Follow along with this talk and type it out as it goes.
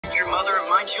future mother of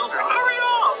my children. Hurry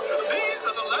up! These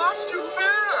are the last two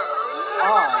pairs.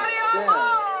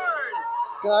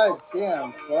 God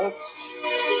damn, folks.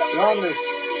 You're on this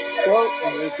boat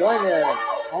and you're going to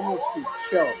almost be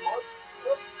killed.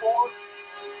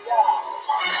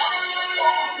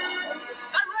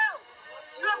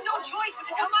 You have no choice but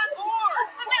to come on board.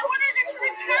 But my orders are to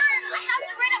return. I have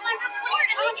to write up my report.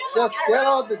 Just get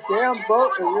on the damn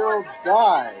boat or you'll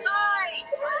die.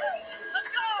 Let's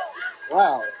go.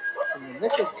 Wow, in the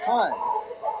nick of time.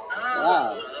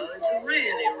 Wow. It's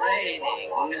really raining.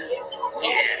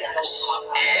 Yes.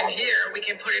 And here we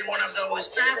can put in one of those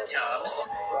bathtubs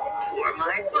for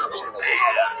my bubble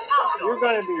baths. You're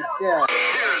going to be dead.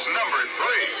 Here's number 3.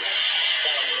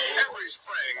 Every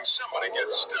spring, somebody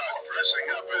gets stuck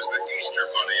dressing up as the Easter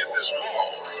Bunny at this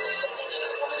mall.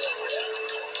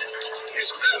 It's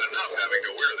bad enough having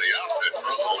to wear the outfit for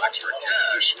a little extra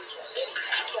cash,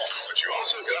 but you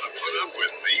also got to put up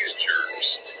with these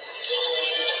jerks.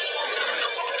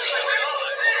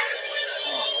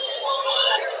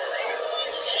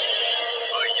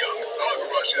 A young thug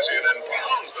rushes in and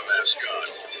pounds the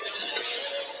mascot.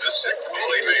 The sick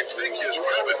bully may think his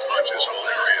rabbit punch is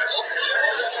hilarious,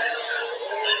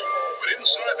 but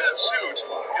inside that suit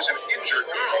is an injured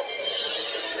girl.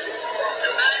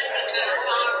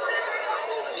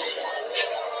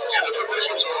 And if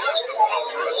officials arrest the punk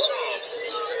for assault,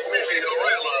 maybe he'll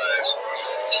realize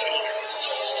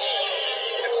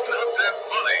it's not that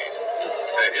funny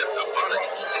to hit the bunny.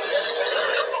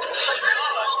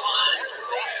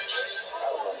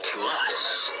 To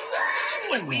us,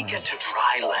 when we get to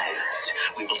dry land,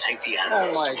 we will take the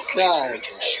animals Oh my to a place where we God.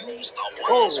 can choose the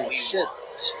ones Holy we shit. want.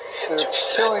 They're To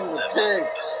killing feed the them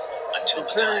pigs. until the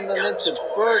Turning time them comes into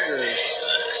for burgers.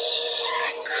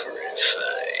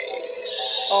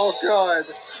 sacrifice. Oh God,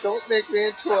 don't make me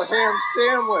into a ham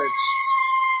sandwich.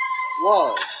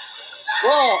 Whoa.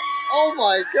 Whoa, oh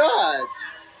my God.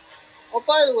 Oh,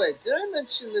 by the way, did I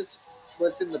mention this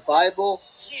was in the Bible?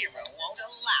 Zero won't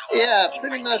allow. Yeah, He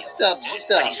pretty might be messed up a fool,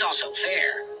 stuff. But he's also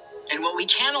fair. And what we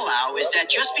can allow is that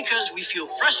just because we feel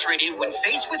frustrated when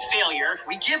faced with failure,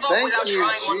 we give up Thank without you,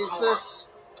 trying once more. Jesus.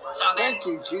 So then, Thank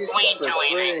you, Jesus, we for do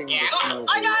it creating again. this movie.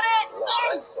 I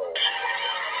got it.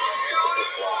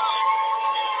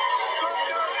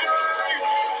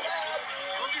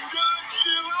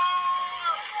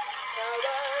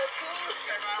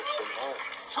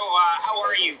 So, how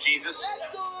are you, Jesus?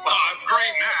 I'm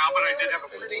great now, but I did have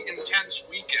a pretty intense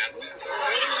weekend.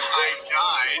 I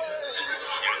died.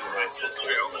 Yeah, that's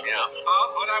true. Yeah.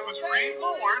 But I was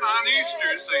reborn on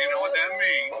Easter, so you know what that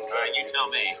means. You tell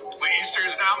me. Well, Easter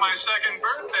is now my second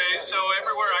birthday, so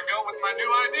everywhere I go with my new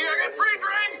ID, I get free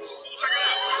drinks. Check it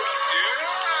out.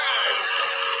 Yeah.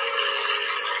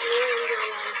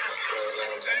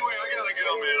 Anyway, I gotta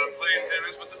go, man. I'm playing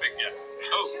tennis with the big guy.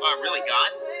 Oh, really, God?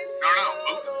 No.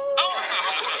 Oh,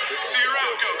 see you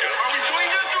around, Coco. Are we doing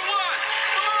this or what?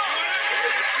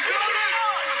 Come on.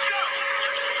 Let's go.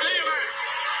 See you, man.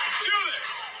 Let's do this.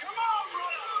 Come on,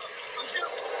 brother. Let's go.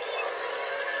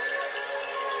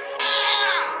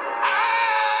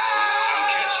 I'll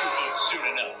catch you both soon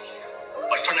enough.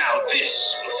 But for now, this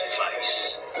will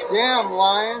suffice. Damn,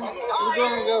 Lion. You're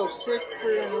going to go sick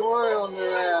for and royal in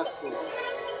their asses.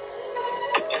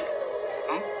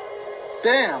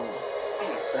 Damn.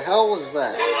 The hell was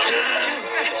that?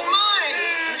 It's mine.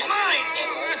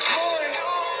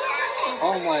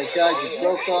 Oh my God, you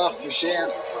broke off the damn...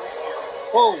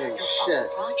 Holy shit.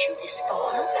 Brought you this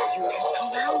far, you have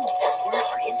allowed that work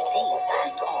for his fame,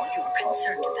 and all you're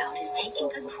concerned about is taking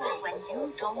control when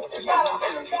you don't even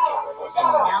deserve it.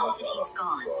 Now that he's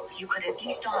gone, you could at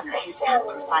least honor his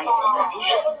sacrifice and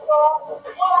vision.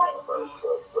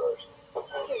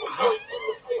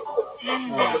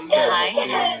 Hi,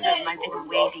 handsome. I've been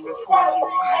waiting for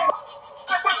you.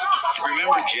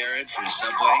 Remember Jared from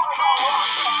Subway?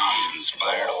 He's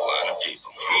inspired a lot of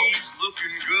people. He's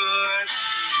looking good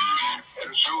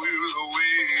to show you the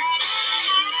way.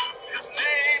 His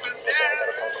name is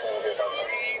Jared.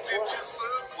 He's into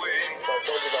Subway.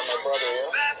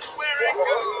 That's where it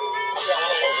goes.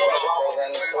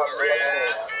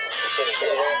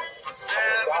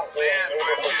 Salmon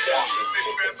sandwiches, 6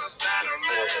 grams of